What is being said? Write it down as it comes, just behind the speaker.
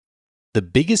The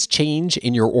biggest change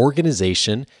in your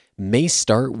organization may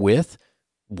start with,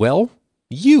 well,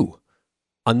 you.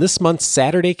 On this month's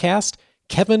Saturday Cast,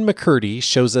 Kevin McCurdy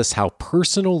shows us how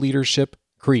personal leadership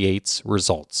creates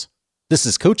results. This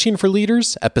is Coaching for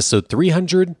Leaders, episode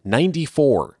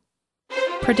 394.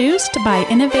 Produced by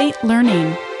Innovate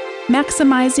Learning,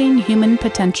 maximizing human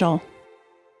potential.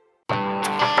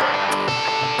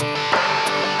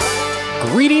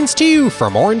 Greetings to you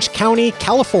from Orange County,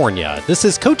 California. This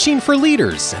is Coaching for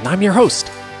Leaders, and I'm your host,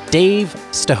 Dave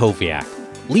Stachowiak.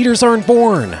 Leaders aren't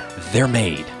born, they're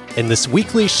made. And this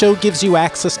weekly show gives you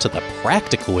access to the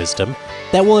practical wisdom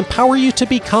that will empower you to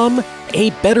become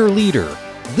a better leader.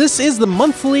 This is the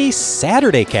monthly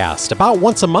Saturday Cast. About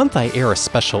once a month, I air a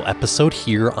special episode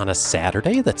here on a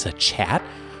Saturday that's a chat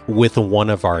with one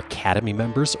of our Academy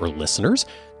members or listeners.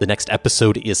 The next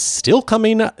episode is still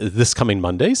coming this coming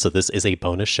Monday, so this is a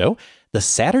bonus show. The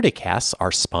Saturday Casts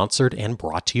are sponsored and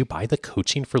brought to you by the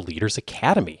Coaching for Leaders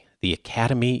Academy. The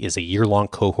Academy is a year-long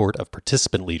cohort of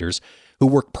participant leaders who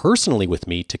work personally with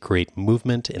me to create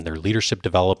movement in their leadership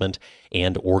development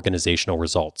and organizational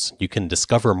results. You can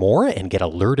discover more and get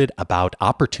alerted about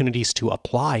opportunities to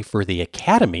apply for the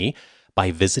Academy by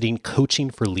visiting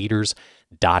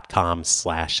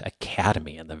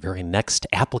coachingforleaders.com/academy. And the very next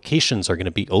applications are going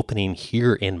to be opening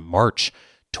here in March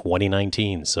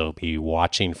 2019, so be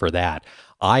watching for that.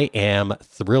 I am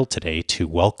thrilled today to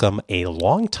welcome a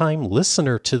longtime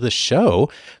listener to the show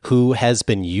who has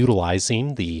been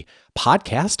utilizing the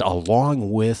podcast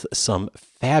along with some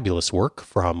fabulous work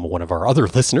from one of our other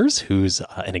listeners who's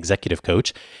an executive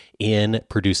coach in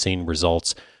producing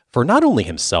results for not only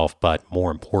himself, but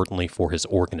more importantly for his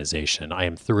organization. I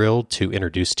am thrilled to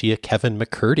introduce to you Kevin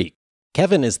McCurdy.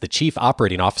 Kevin is the Chief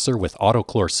Operating Officer with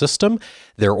Autoclor System.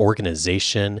 Their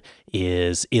organization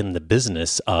is in the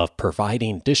business of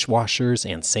providing dishwashers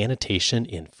and sanitation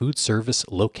in food service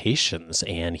locations.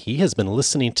 And he has been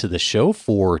listening to the show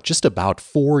for just about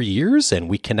 4 years, and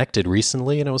we connected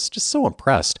recently, and I was just so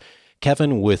impressed,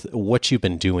 Kevin, with what you've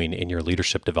been doing in your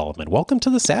leadership development. Welcome to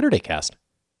the Saturday Cast.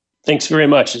 Thanks very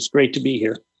much. It's great to be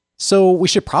here. So we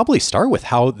should probably start with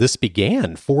how this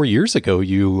began. 4 years ago,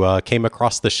 you came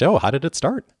across the show. How did it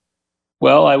start?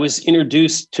 Well, I was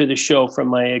introduced to the show from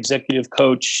my executive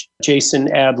coach,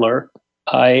 Jason Adler.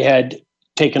 I had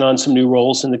taken on some new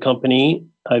roles in the company.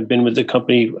 I've been with the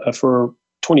company for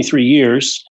 23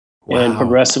 years and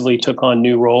progressively took on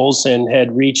new roles and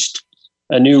had reached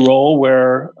a new role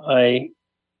where I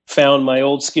found my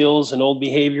old skills and old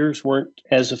behaviors weren't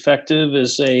as effective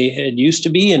as they had used to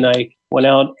be. And I went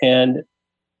out and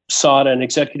sought an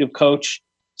executive coach,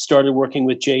 started working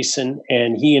with Jason,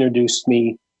 and he introduced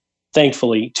me,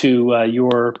 thankfully, to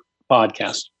your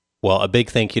podcast. Well, a big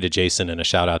thank you to Jason and a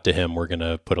shout out to him. We're going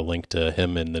to put a link to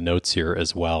him in the notes here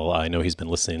as well. I know he's been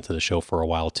listening to the show for a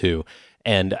while too.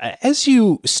 And as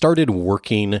you started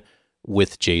working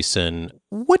with Jason,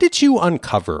 what did you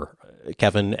uncover,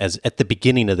 Kevin, as at the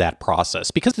beginning of that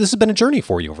process? Because this has been a journey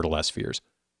for you over the last few years.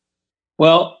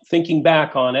 Well, thinking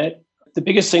back on it, the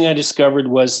biggest thing I discovered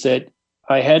was that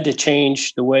I had to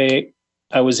change the way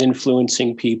I was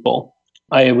influencing people.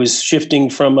 I was shifting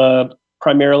from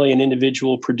primarily an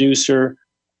individual producer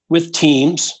with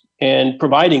teams and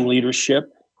providing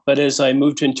leadership. But as I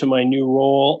moved into my new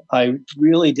role, I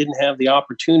really didn't have the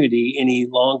opportunity any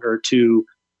longer to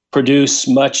produce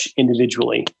much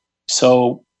individually.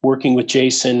 So working with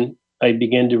Jason, I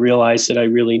began to realize that I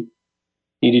really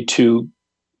needed to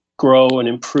grow and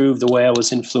improve the way I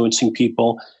was influencing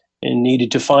people and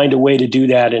needed to find a way to do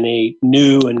that in a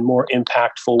new and more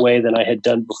impactful way than I had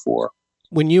done before.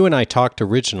 When you and I talked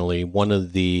originally, one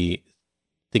of the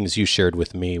things you shared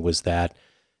with me was that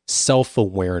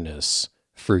self-awareness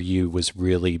for you was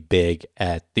really big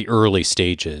at the early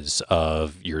stages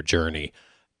of your journey.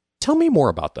 Tell me more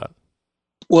about that.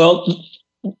 Well,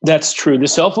 that's true. The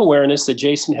self-awareness that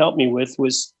Jason helped me with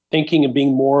was thinking of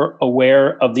being more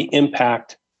aware of the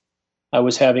impact I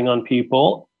was having on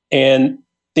people and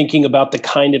thinking about the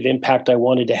kind of impact I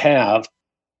wanted to have.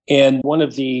 And one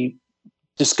of the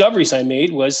discoveries I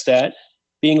made was that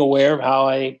being aware of how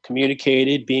I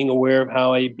communicated, being aware of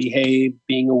how I behaved,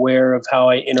 being aware of how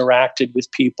I interacted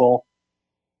with people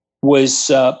was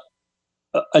a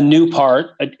new part.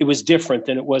 It was different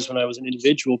than it was when I was an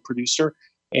individual producer.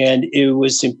 And it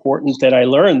was important that I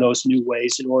learn those new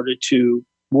ways in order to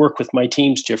work with my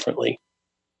teams differently.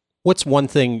 What's one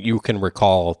thing you can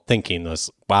recall thinking this,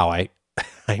 wow, I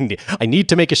need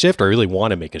to make a shift, or I really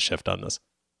want to make a shift on this?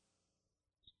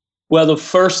 Well, the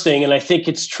first thing, and I think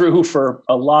it's true for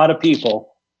a lot of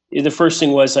people, the first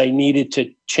thing was I needed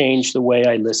to change the way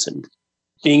I listened.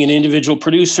 Being an individual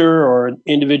producer or an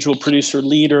individual producer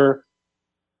leader,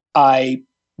 I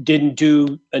didn't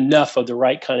do enough of the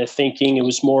right kind of thinking. It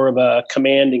was more of a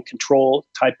command and control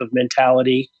type of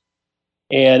mentality.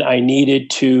 And I needed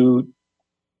to,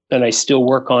 and I still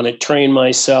work on it, train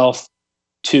myself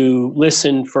to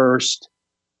listen first,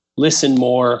 listen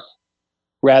more,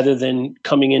 rather than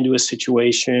coming into a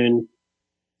situation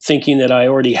thinking that I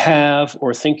already have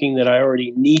or thinking that I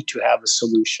already need to have a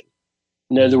solution.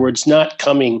 In other words, not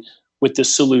coming with the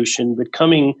solution, but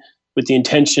coming with the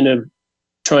intention of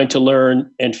trying to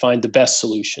learn and find the best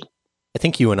solution. I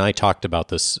think you and I talked about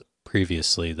this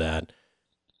previously, that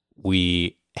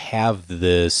we have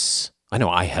this, I know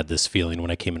I had this feeling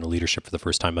when I came into leadership for the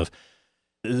first time, of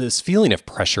this feeling of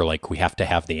pressure, like we have to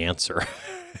have the answer,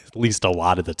 at least a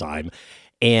lot of the time.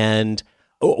 And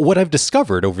what I've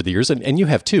discovered over the years, and you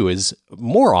have too, is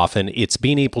more often it's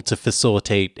being able to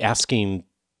facilitate asking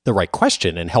the right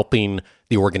question and helping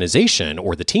the organization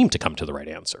or the team to come to the right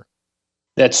answer.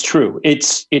 That's true.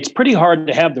 It's pretty hard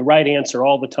to have the right answer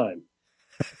all the time.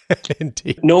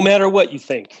 Indeed. No matter what you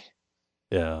think.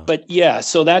 Yeah. But yeah,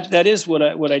 so that is what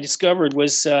I discovered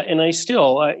was, and I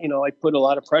still, I put a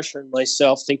lot of pressure on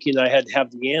myself, thinking I had to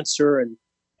have the answer and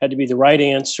had to be the right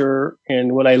answer.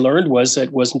 And what I learned was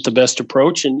that wasn't the best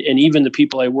approach. And even the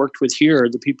people I worked with here,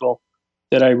 the people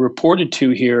that I reported to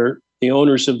here, the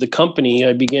owners of the company,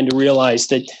 I began to realize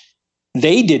that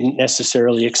they didn't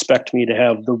necessarily expect me to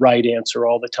have the right answer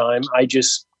all the time. I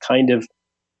just kind of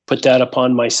put that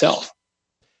upon myself.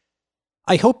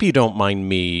 I hope you don't mind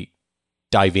me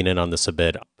diving in on this a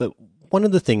bit, but one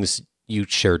of the things you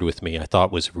shared with me I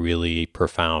thought was really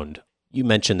profound. You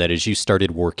mentioned that as you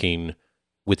started working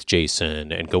with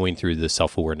Jason and going through the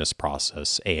self-awareness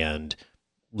process and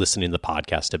listening to the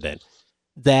podcast a bit,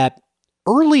 that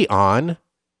early on,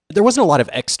 there wasn't a lot of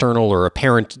external or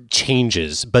apparent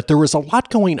changes, but there was a lot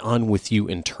going on with you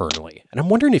internally. And I'm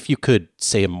wondering if you could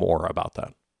say more about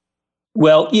that.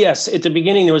 Well, yes, at the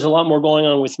beginning, there was a lot more going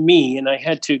on with me, and I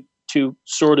had to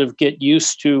sort of get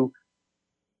used to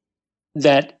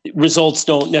that results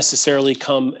don't necessarily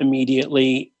come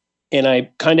immediately. And I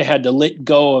kind of had to let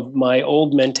go of my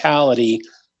old mentality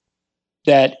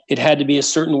that it had to be a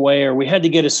certain way, or we had to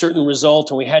get a certain result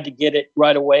and we had to get it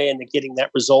right away. And that getting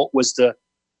that result was the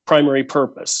primary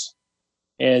purpose.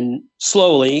 And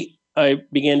slowly I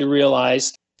began to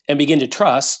realize and begin to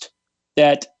trust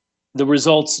that the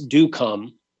results do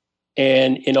come.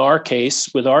 And in our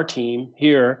case, with our team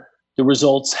here, the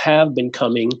results have been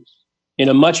coming in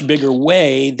a much bigger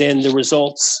way than the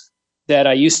results that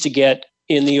I used to get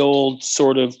in the old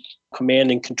sort of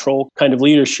command and control kind of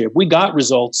leadership. We got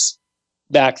results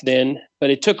back then, but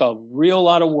it took a real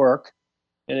lot of work,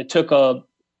 and it took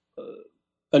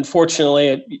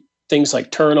unfortunately, things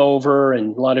like turnover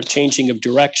and a lot of changing of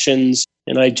directions.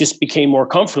 And I just became more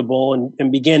comfortable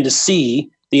and began to see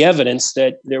the evidence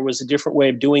that there was a different way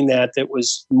of doing that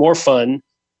was more fun,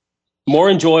 more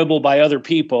enjoyable by other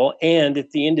people, and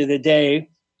at the end of the day,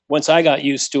 once I got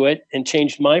used to it and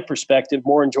changed my perspective,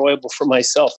 more enjoyable for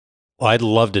myself. Well, I'd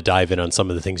love to dive in on some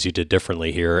of the things you did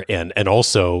differently here and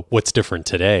also what's different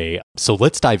today. So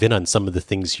let's dive in on some of the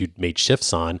things you made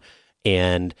shifts on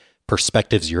and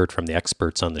perspectives you heard from the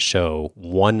experts on the show.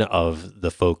 One of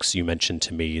the folks you mentioned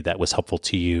to me that was helpful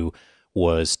to you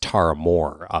was Tara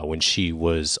Moore, when she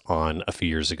was on a few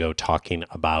years ago talking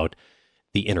about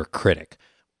the inner critic.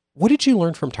 What did you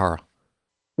learn from Tara?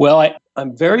 Well,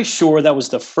 I'm very sure that was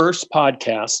the first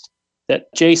podcast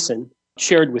that Jason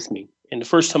shared with me, and the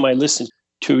first time I listened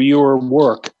to your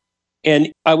work.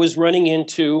 And I was running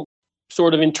into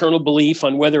sort of internal belief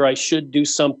on whether I should do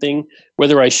something,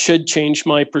 whether I should change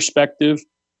my perspective.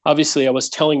 Obviously, I was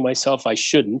telling myself I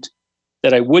shouldn't,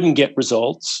 that I wouldn't get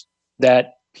results,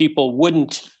 that people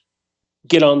wouldn't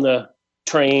get on the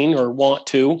train or want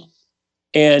to.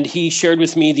 And he shared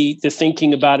with me the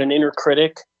thinking about an inner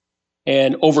critic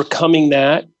and overcoming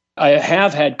that. I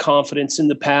have had confidence in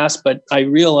the past, but I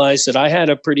realized that I had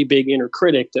a pretty big inner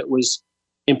critic that was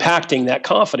impacting that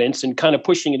confidence and kind of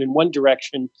pushing it in one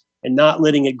direction and not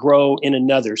letting it grow in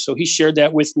another. So he shared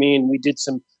that with me, and we did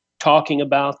some talking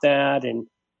about that, and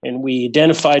we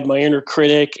identified my inner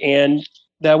critic. And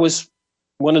that was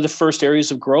one of the first areas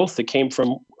of growth that came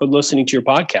from listening to your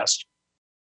podcast.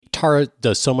 Tara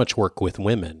does so much work with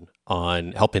women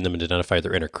on helping them identify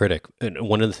their inner critic. And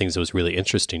one of the things that was really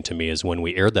interesting to me is when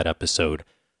we aired that episode,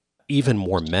 even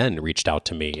more men reached out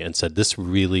to me and said, this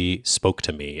really spoke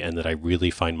to me and that I really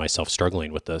find myself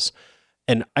struggling with this.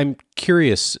 And I'm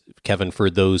curious, Kevin, for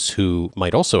those who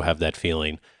might also have that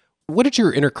feeling, what did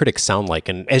your inner critic sound like?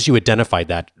 And as you identified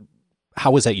that,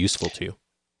 how was that useful to you?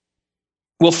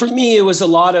 Well, for me, it was a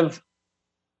lot of,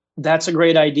 that's a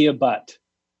great idea, but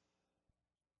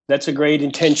That's a great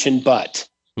intention, but.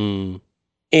 Mm.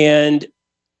 And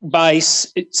by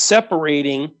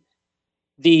separating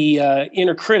the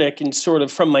inner critic and sort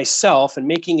of from myself and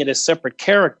making it a separate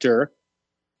character,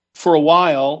 for a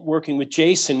while, working with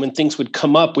Jason, when things would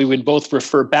come up, we would both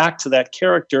refer back to that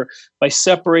character. By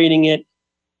separating it,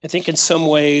 I think in some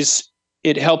ways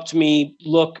it helped me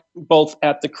look both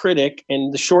at the critic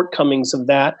and the shortcomings of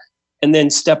that, and then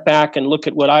step back and look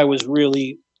at what I was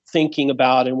really thinking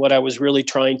about and what I was really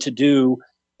trying to do.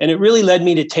 And it really led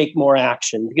me to take more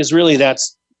action, because really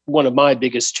that's one of my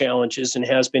biggest challenges and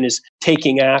has been, is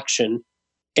taking action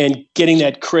and getting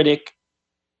that critic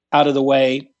out of the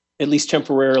way, at least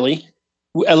temporarily,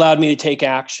 allowed me to take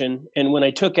action. And when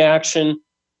I took action,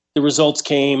 the results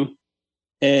came.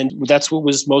 And that's what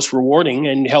was most rewarding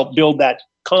and helped build that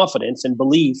confidence and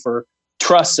belief or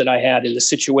trust that I had in the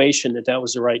situation, that that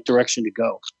was the right direction to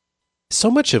go. So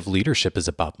much of leadership is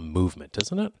about movement,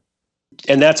 isn't it?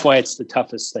 And that's why it's the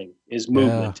toughest thing, is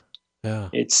movement. Yeah.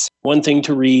 It's one thing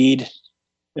to read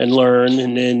and learn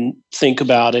and then think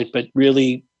about it, but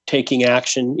really taking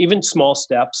action, even small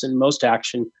steps, and most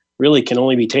action really can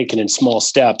only be taken in small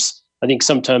steps. I think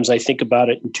sometimes I think about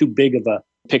it in too big of a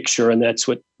picture, and that's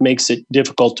what makes it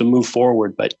difficult to move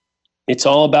forward. But it's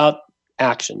all about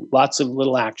action, lots of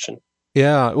little action.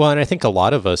 Yeah. Well, and I think a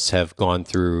lot of us have gone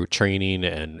through training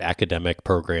and academic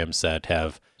programs that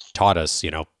have taught us,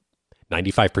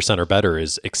 95% or better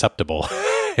is acceptable.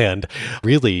 And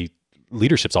really,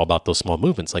 leadership's all about those small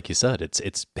movements. Like you said,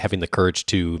 it's having the courage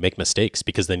to make mistakes,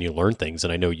 because then you learn things.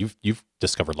 And I know you've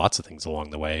discovered lots of things along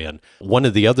the way. And one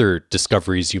of the other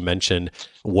discoveries you mentioned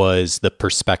was the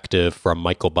perspective from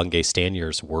Michael Bungay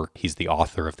Stanier's work. He's the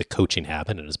author of The Coaching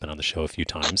Habit and has been on the show a few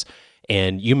times.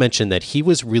 And you mentioned that he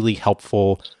was really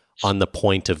helpful on the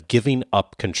point of giving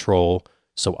up control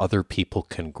so other people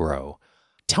can grow.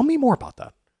 Tell me more about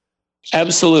that.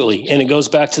 Absolutely. And it goes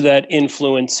back to that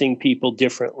influencing people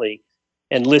differently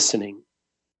and listening,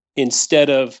 instead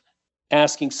of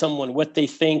asking someone what they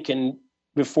think and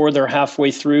before they're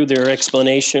halfway through their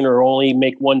explanation, or only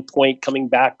make one point, coming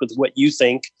back with what you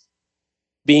think.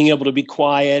 Being able to be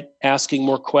quiet, asking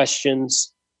more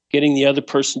questions, getting the other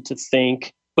person to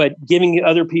think, but giving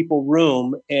other people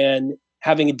room and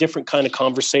having a different kind of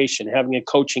conversation, having a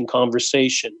coaching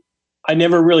conversation. I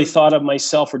never really thought of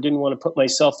myself, or didn't want to put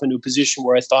myself into a position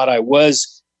where I thought I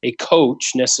was a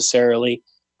coach necessarily,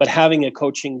 but having a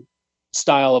coaching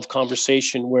style of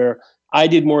conversation where I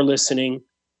did more listening,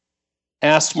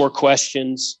 asked more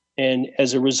questions, and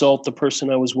as a result, the person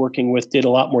I was working with did a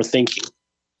lot more thinking.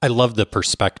 I love the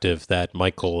perspective that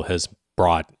Michael has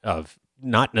brought of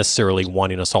not necessarily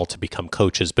wanting us all to become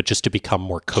coaches, but just to become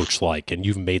more coach-like. And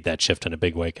you've made that shift in a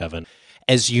big way, Kevin.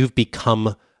 As you've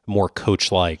become more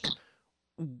coach-like,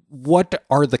 what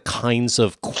are the kinds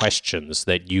of questions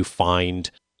that you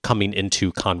find coming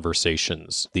into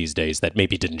conversations these days that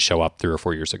maybe didn't show up 3 or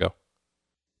 4 years ago?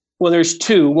 Well, there's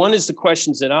two. One is the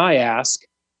questions that I ask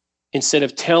instead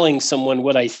of telling someone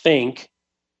what I think.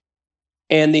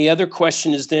 And the other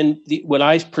question is then what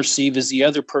I perceive as the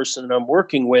other person that I'm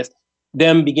working with,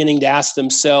 them beginning to ask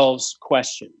themselves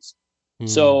questions.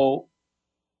 So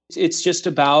it's just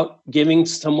about giving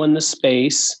someone the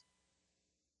space,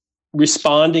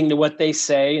 responding to what they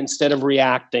say instead of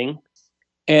reacting,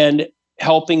 and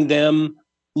helping them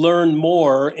learn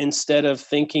more instead of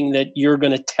thinking that you're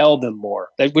going to tell them more,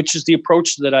 which is the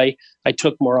approach that I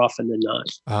took more often than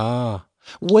not.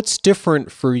 What's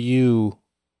different for you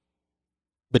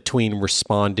between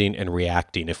responding and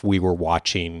reacting? If we were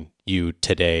watching you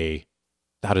today,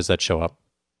 how does that show up?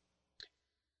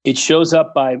 It shows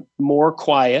up by more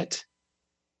quiet,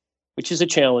 which is a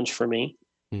challenge for me.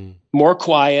 More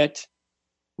quiet,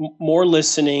 more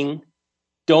listening.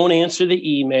 Don't answer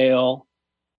the email.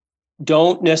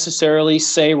 Don't necessarily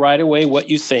say right away what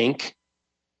you think.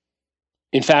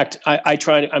 In fact,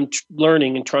 I'm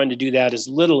learning and trying to do that as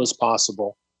little as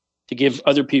possible, to give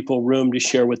other people room to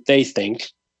share what they think,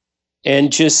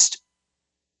 and just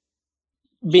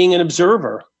being an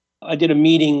observer. I did a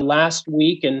meeting last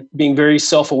week and being very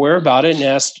self-aware about it, and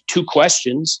asked 2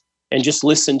 questions and just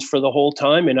listened for the whole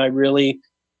time. And I really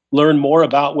learned more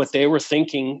about what they were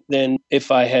thinking than if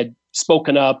I had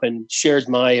spoken up and shared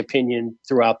my opinion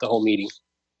throughout the whole meeting.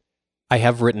 I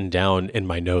have written down in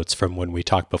my notes from when we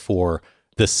talked before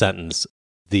this sentence,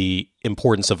 the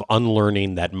importance of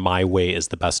unlearning that my way is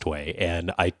the best way.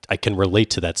 And I can relate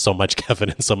to that so much, Kevin,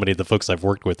 and so many of the folks I've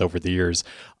worked with over the years.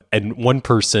 And one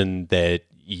person that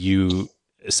you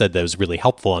said that was really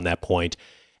helpful on that point,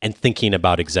 and thinking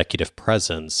about executive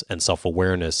presence and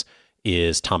self-awareness,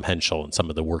 is Tom Henschel and some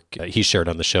of the work he shared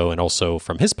on the show, and also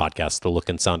from his podcast, The Look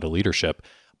and Sound of Leadership.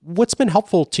 What's been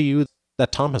helpful to you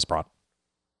that Tom has brought?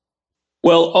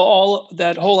 Well, all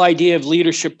that whole idea of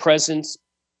leadership presence,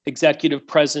 executive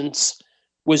presence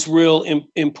was real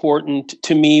important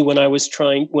to me when I was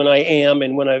trying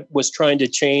to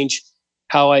change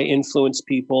how I influence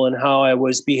people and how I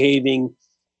was behaving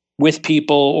with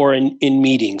people or in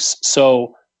meetings.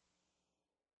 So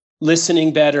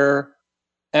listening better,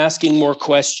 asking more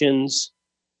questions,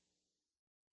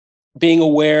 being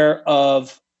aware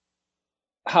of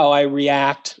how I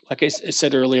react, like I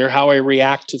said earlier, how I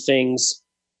react to things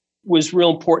was real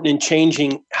important in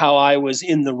changing how I was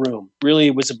in the room. Really,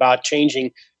 it was about changing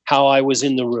how I was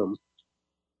in the room.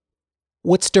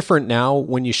 What's different now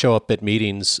when you show up at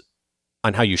meetings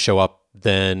on how you show up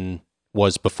than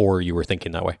was before you were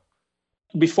thinking that way?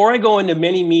 Before I go into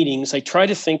many meetings, I try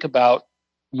to think about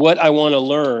what I want to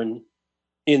learn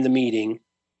in the meeting,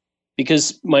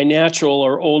 because my natural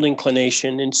or old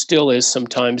inclination, and still is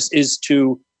sometimes, is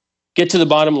to get to the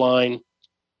bottom line,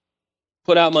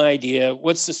 put out my idea,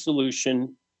 what's the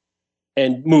solution,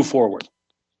 and move forward.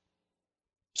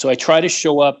 So I try to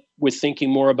show up with thinking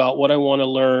more about what I want to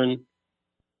learn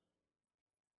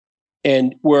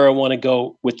and where I want to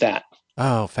go with that.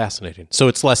 Oh, fascinating. So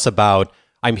it's less about,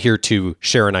 I'm here to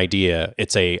share an idea.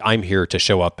 It's I'm here to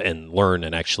show up and learn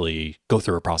and actually go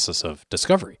through a process of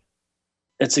discovery.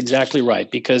 That's exactly right,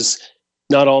 because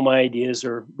not all my ideas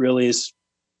are really as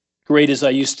great as I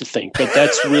used to think, but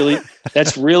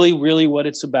that's really what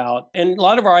it's about. And a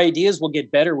lot of our ideas will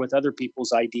get better with other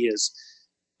people's ideas.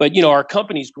 But, our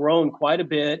company's grown quite a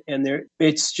bit, and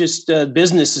it's just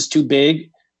business is too big,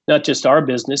 not just our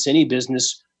business, any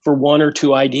business, for one or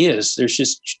two ideas. There's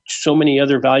just so many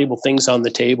other valuable things on the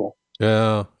table.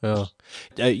 Yeah.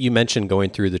 You mentioned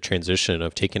going through the transition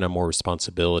of taking on more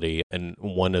responsibility. And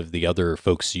one of the other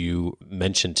folks you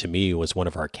mentioned to me was one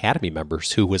of our Academy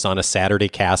members who was on a Saturday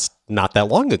cast not that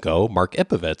long ago, Mark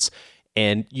Ipovitz.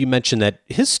 And you mentioned that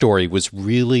his story was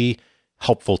really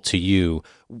helpful to you.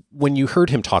 When you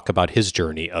heard him talk about his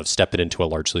journey of stepping into a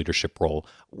large leadership role,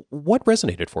 what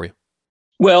resonated for you?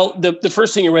 Well, the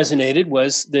first thing that resonated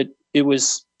was that it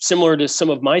was similar to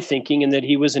some of my thinking, in that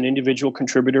he was an individual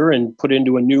contributor and put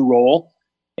into a new role.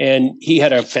 And he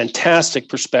had a fantastic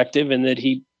perspective, and that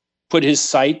he put his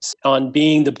sights on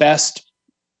being the best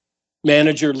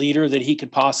manager leader that he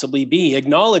could possibly be,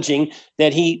 acknowledging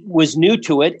that he was new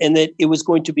to it and that it was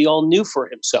going to be all new for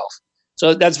himself.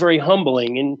 So that's very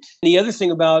humbling. And the other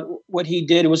thing about what he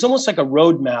did, it was almost like a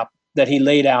roadmap that he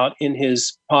laid out in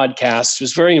his podcast. It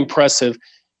was very impressive,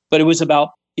 but it was about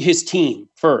his team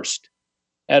first.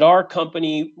 At our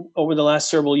company, over the last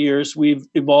several years, we've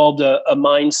evolved a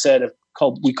mindset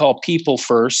we call people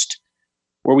first,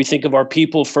 where we think of our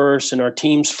people first and our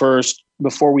teams first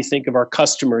before we think of our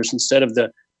customers, instead of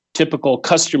the typical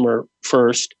customer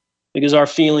first, because our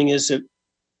feeling is that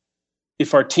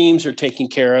if our teams are taken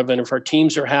care of and if our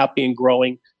teams are happy and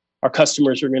growing, our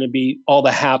customers are going to be all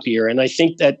the happier. And I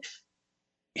think that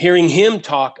hearing him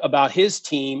talk about his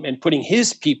team and putting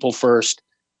his people first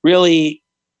really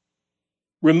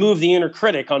removed the inner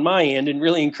critic on my end and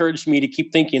really encouraged me to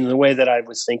keep thinking the way that I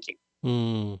was thinking.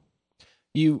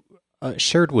 You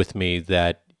shared with me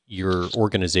that your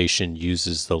organization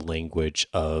uses the language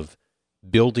of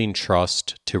building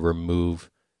trust to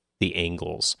remove the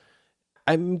angles.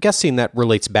 I'm guessing that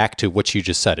relates back to what you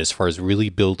just said, as far as really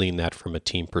building that from a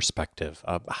team perspective.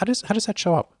 How does that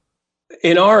show up?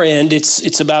 In our end,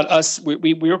 it's about us.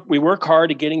 We work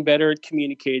hard at getting better at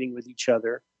communicating with each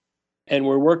other, and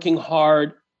we're working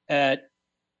hard at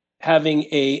having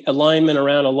a alignment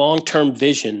around a long-term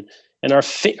vision. And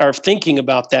our thinking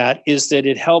about that is that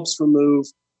it helps remove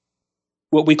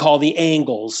what we call the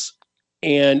angles.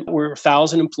 And we're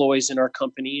 1,000 employees in our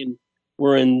company, and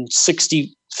we're in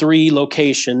 63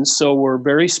 locations, so we're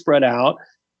very spread out.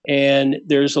 And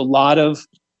there's a lot of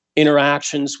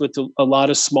interactions with a lot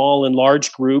of small and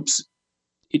large groups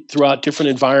throughout different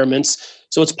environments.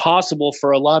 So it's possible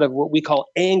for a lot of what we call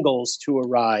angles to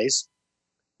arise,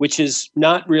 which is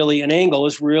not really an angle,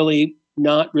 is really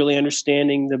not really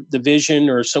understanding the vision,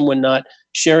 or someone not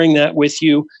sharing that with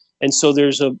you. And so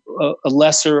there's a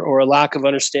lesser or a lack of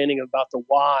understanding about the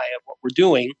why of what we're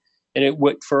doing. And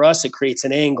for us, it creates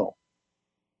an angle.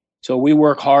 So we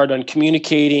work hard on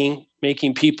communicating,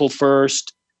 making people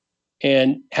first,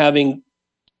 and having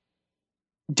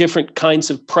different kinds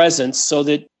of presence, so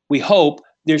that we hope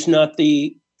there's not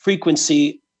the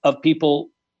frequency of people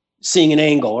seeing an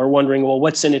angle or wondering, well,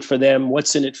 what's in it for them?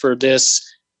 What's in it for this?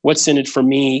 What's in it for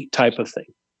me type of thing.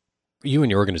 You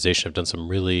and your organization have done some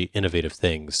really innovative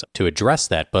things to address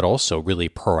that, but also really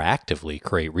proactively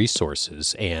create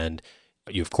resources. And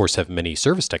You, of course, have many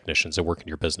service technicians that work in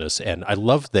your business. And I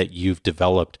love that you've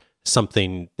developed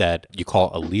something that you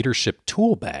call a leadership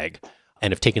tool bag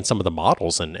and have taken some of the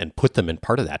models and put them in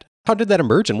part of that. How did that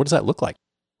emerge and what does that look like?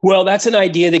 Well, that's an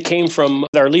idea that came from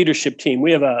our leadership team.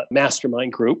 We have a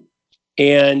mastermind group,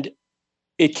 and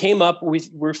it came up.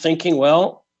 We're thinking,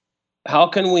 well, how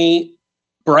can we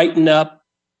brighten up,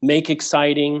 make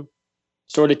exciting,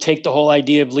 sort of take the whole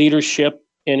idea of leadership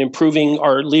and improving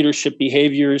our leadership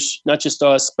behaviors, not just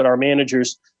us, but our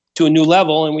managers, to a new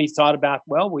level. And we thought about,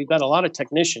 well, we've got a lot of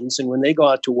technicians, and when they go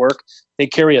out to work, they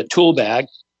carry a tool bag.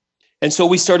 And so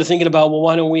we started thinking about, well,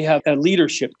 why don't we have a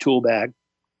leadership tool bag?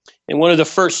 And one of the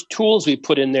first tools we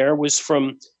put in there was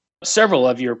from several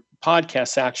of your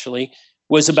podcasts, actually,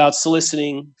 was about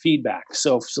soliciting feedback.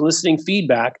 So soliciting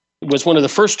feedback was one of the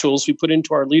first tools we put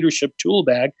into our leadership tool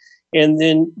bag, and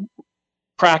then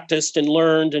practiced and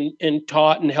learned and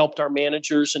taught and helped our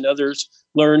managers and others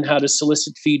learn how to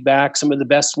solicit feedback, some of the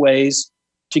best ways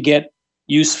to get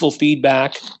useful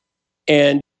feedback.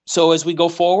 And so as we go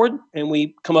forward and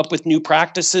we come up with new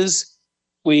practices,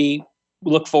 we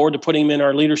look forward to putting them in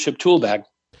our leadership tool bag.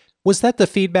 Was that the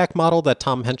feedback model that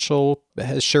Tom Henschel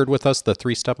has shared with us, the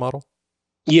 3-step model?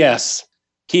 Yes.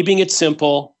 Keeping it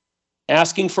simple,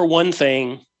 asking for one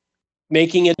thing,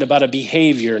 making it about a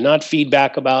behavior, not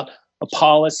feedback about a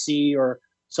policy or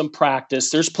some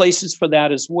practice. There's places for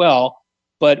that as well,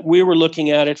 but we were looking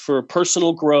at it for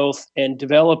personal growth and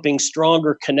developing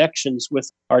stronger connections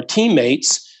with our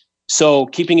teammates. So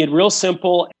keeping it real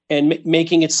simple and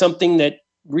making it something that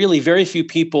really very few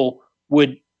people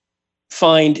would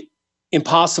find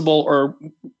impossible or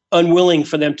unwilling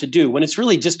for them to do. When it's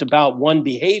really just about one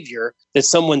behavior that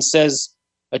someone says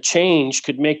a change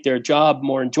could make their job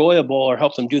more enjoyable or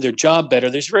help them do their job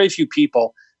better, there's very few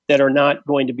people that are not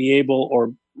going to be able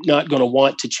or not going to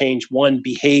want to change one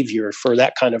behavior for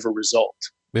that kind of a result.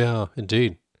 Yeah,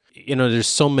 indeed. There's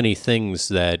so many things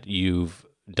that you've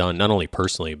done, not only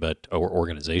personally, but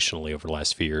organizationally over the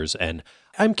last few years. And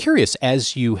I'm curious,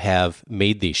 as you have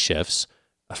made these shifts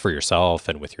for yourself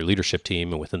and with your leadership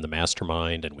team and within the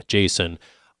mastermind and with Jason,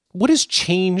 what has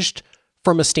changed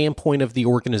from a standpoint of the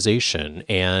organization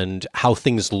and how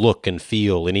things look and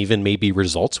feel and even maybe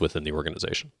results within the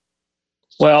organization?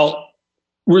 Well,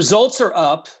 results are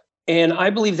up, and I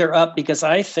believe they're up because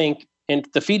I think, and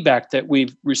the feedback that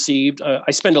we've received, I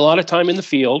spend a lot of time in the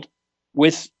field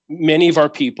with many of our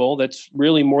people. That's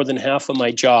really more than half of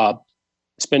my job.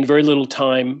 I spend very little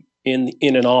time in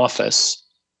an office.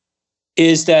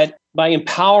 Is that by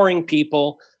empowering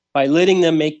people, by letting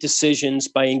them make decisions,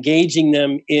 by engaging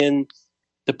them in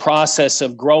the process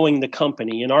of growing the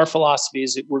company. And our philosophy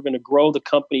is that we're going to grow the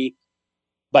company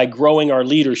by growing our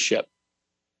leadership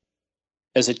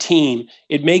as a team.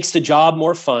 It makes the job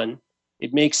more fun.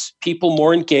 It makes people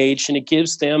more engaged, and it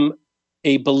gives them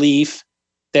a belief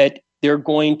that they're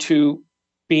going to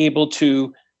be able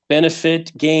to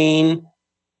benefit, gain,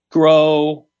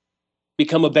 grow,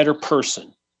 become a better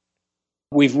person.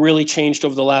 We've really changed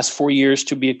over the last 4 years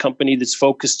to be a company that's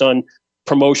focused on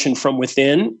promotion from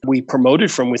within. We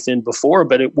promoted from within before,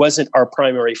 but it wasn't our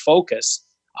primary focus.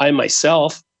 I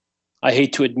myself, I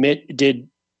hate to admit, did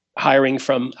hiring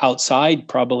from outside,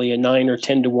 probably a 9 or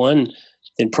 10 to 1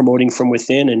 in promoting from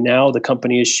within. And now the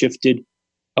company has shifted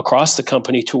across the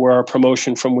company to where our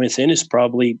promotion from within is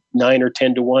probably 9 or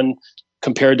 10 to 1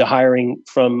 compared to hiring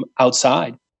from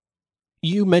outside.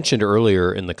 You mentioned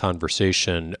earlier in the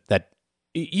conversation that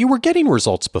you were getting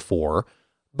results before,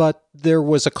 but there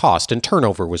was a cost, and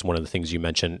turnover was one of the things you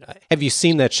mentioned. Have you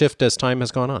seen that shift as time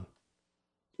has gone on?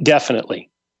 Definitely.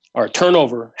 Our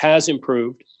turnover has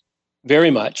improved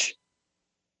very much.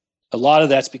 A lot of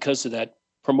that's because of that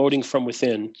promoting from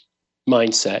within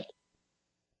mindset.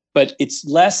 But it's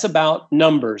less about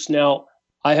numbers. Now,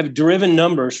 I have driven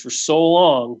numbers for so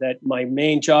long that my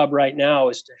main job right now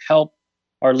is to help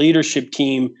our leadership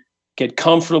team get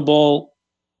comfortable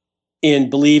in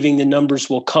believing the numbers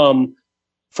will come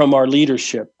from our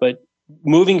leadership. But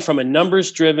moving from a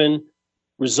numbers-driven,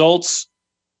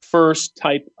 results-first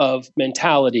type of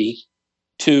mentality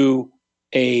to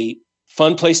a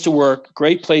fun place to work,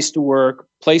 great place to work,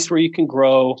 place where you can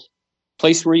grow,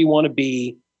 place where you want to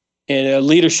be, and a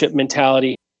leadership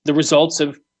mentality, the results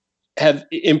have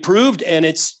improved, and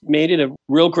it's made it a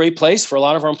real great place for a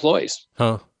lot of our employees.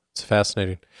 Huh. It's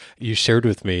fascinating. You shared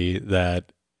with me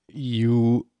that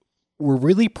you were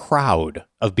really proud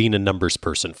of being a numbers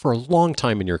person for a long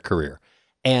time in your career,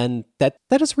 and that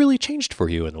has really changed for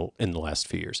you in the last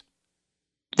few years.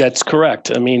 That's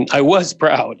correct. I mean, I was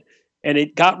proud, and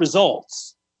it got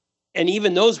results. And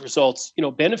even those results,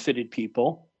 benefited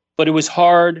people, but it was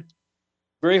hard,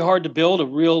 very hard to build a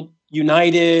real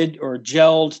united or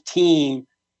gelled team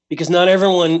because not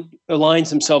everyone aligns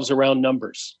themselves around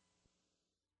numbers.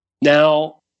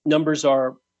 Now, numbers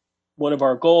are one of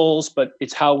our goals, but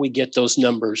it's how we get those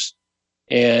numbers.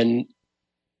 And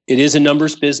it is a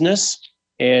numbers business,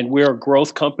 and we're a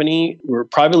growth company. We're a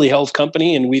privately held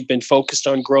company, and we've been focused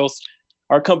on growth.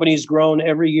 Our company's grown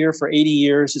every year for 80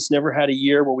 years. It's never had a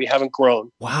year where we haven't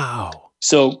grown. Wow.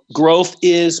 So growth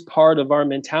is part of our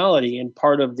mentality and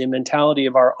part of the mentality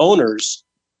of our owners.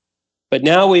 But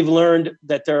now we've learned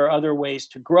that there are other ways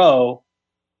to grow,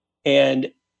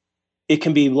 and it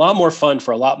can be a lot more fun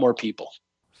for a lot more people.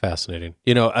 Fascinating.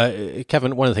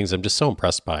 Kevin, one of the things I'm just so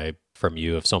impressed by from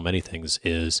you of so many things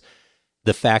is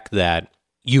the fact that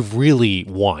you've really,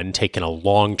 taken a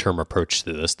long-term approach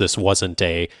to this. This wasn't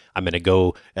I'm going to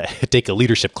go take a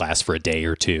leadership class for a day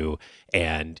or two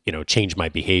and, change my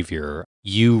behavior.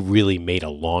 You really made a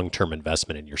long-term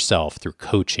investment in yourself through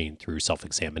coaching, through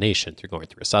self-examination, through going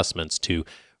through assessments to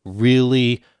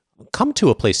really come to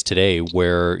a place today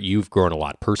where you've grown a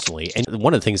lot personally. And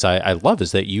one of the things I love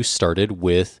is that you started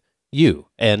with you.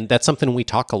 And that's something we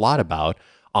talk a lot about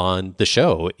on the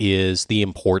show is the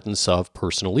importance of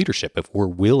personal leadership. If we're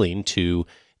willing to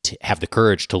have the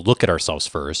courage to look at ourselves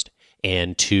first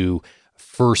and to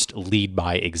first lead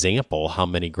by example, how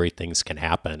many great things can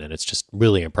happen. And it's just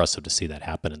really impressive to see that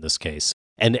happen in this case.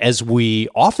 And as we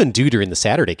often do during the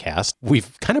Saturday cast,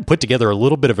 we've kind of put together a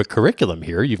little bit of a curriculum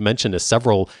here. You've mentioned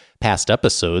several past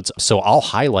episodes, so I'll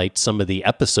highlight some of the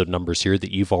episode numbers here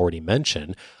that you've already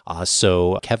mentioned.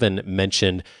 So Kevin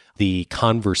mentioned the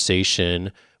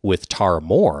conversation with Tara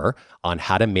Moore on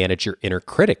how to manage your inner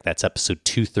critic. That's episode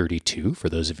 232, for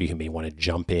those of you who may want to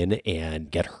jump in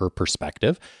and get her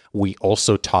perspective. We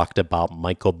also talked about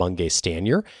Michael Bungay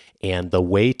Stanier and the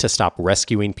way to stop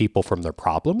rescuing people from their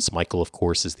problems. Michael, of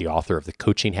course, is the author of The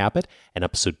Coaching Habit, and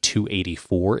episode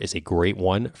 284 is a great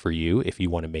one for you if you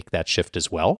want to make that shift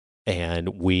as well.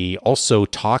 And we also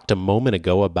talked a moment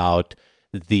ago about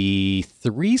the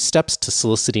 3 steps to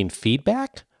soliciting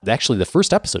feedback. Actually, the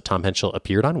first episode Tom Henschel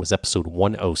appeared on was episode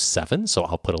 107, so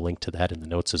I'll put a link to that in the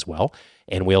notes as well.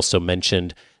 And we also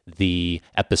mentioned the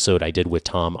episode I did with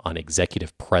Tom on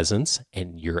executive presence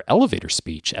and your elevator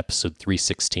speech, episode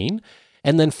 316.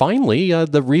 And then finally,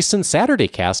 the recent Saturday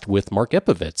cast with Mark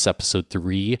Epovitz, episode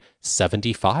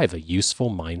 375, a useful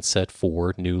mindset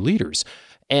for new leaders.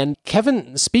 And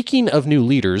Kevin, speaking of new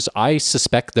leaders, I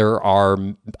suspect there are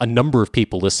a number of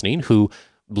people listening who,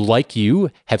 like you,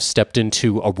 have stepped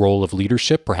into a role of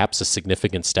leadership, perhaps a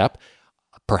significant step,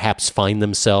 perhaps find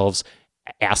themselves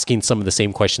asking some of the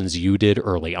same questions you did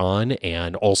early on,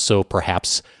 and also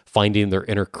perhaps finding their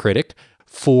inner critic.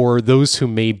 For those who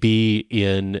may be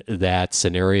in that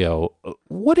scenario,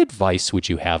 what advice would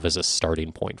you have as a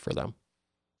starting point for them?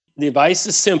 The advice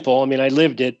is simple. I mean, I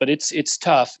lived it, but it's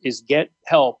tough, is get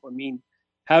help. I mean,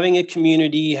 having a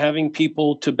community, having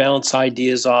people to bounce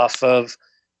ideas off of,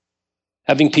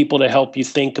 having people to help you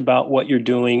think about what you're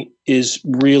doing is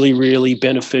really, really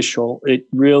beneficial. It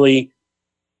really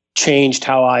changed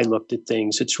how I looked at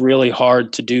things. It's really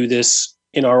hard to do this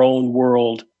in our own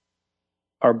world.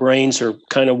 Our brains are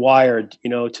kind of wired,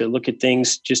 to look at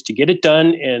things just to get it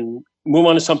done and move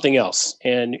on to something else.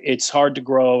 And it's hard to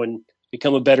grow and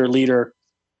become a better leader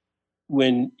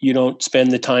when you don't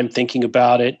spend the time thinking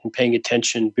about it and paying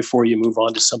attention before you move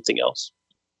on to something else.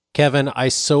 Kevin, I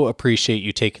so appreciate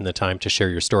you taking the time to share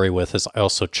your story with us. I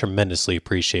also tremendously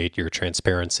appreciate your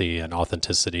transparency and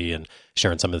authenticity and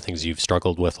sharing some of the things you've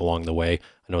struggled with along the way. I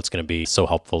know it's going to be so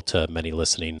helpful to many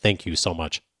listening. Thank you so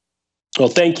much. Well,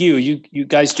 thank you. You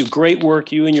guys do great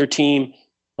work, you and your team.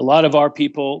 A lot of our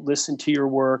people listen to your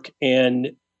work,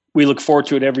 and we look forward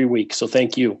to it every week. So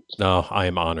thank you. No, I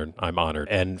am honored. I'm honored.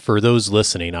 And for those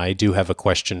listening, I do have a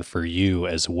question for you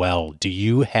as well. Do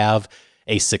you have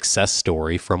a success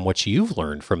story from what you've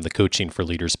learned from the Coaching for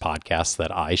Leaders podcast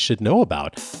that I should know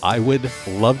about? I would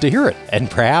love to hear it. And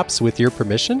perhaps with your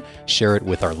permission, share it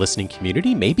with our listening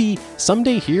community, maybe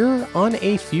someday here on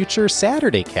a future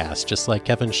Saturday cast, just like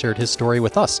Kevin shared his story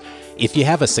with us. If you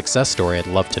have a success story, I'd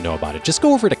love to know about it. Just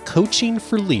go over to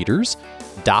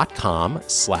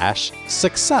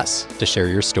coachingforleaders.com/success to share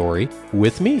your story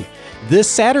with me. This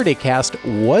Saturday cast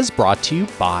was brought to you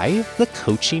by the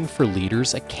Coaching for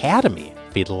Leaders Academy.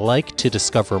 If you'd like to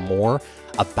discover more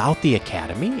about the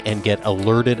Academy and get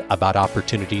alerted about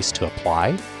opportunities to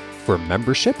apply for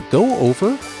membership, go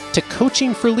over to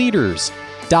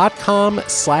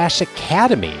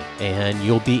coachingforleaders.com/academy, and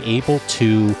you'll be able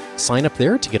to sign up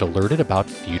there to get alerted about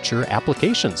future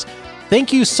applications.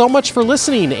 Thank you so much for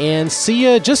listening, and see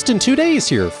you just in 2 days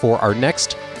here for our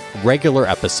next regular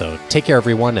episode. Take care,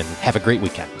 everyone, and have a great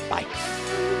weekend. Bye.